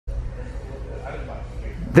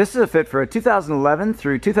This is a fit for a 2011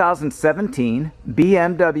 through 2017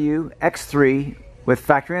 BMW X3 with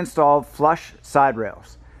factory installed flush side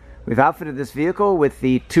rails. We've outfitted this vehicle with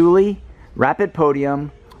the Thule Rapid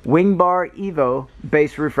Podium WingBar EVO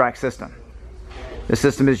base roof rack system. The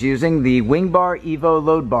system is using the WingBar EVO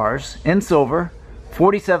load bars in silver,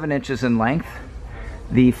 47 inches in length,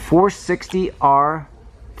 the 460R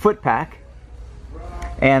foot pack,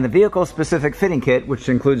 and the vehicle specific fitting kit, which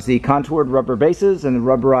includes the contoured rubber bases and the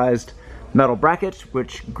rubberized metal brackets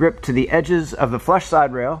which grip to the edges of the flush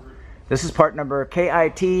side rail. This is part number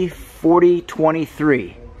KIT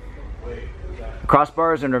 4023. The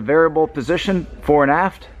crossbar is in a variable position fore and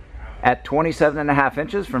aft at 27.5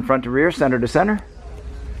 inches from front to rear, center to center.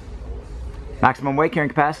 Maximum weight carrying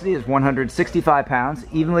capacity is 165 pounds,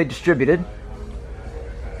 evenly distributed.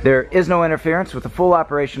 There is no interference with the full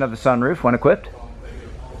operation of the sunroof when equipped.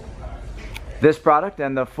 This product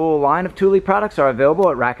and the full line of Thule products are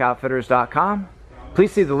available at rackoutfitters.com.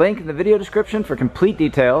 Please see the link in the video description for complete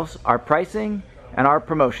details, our pricing, and our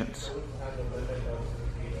promotions.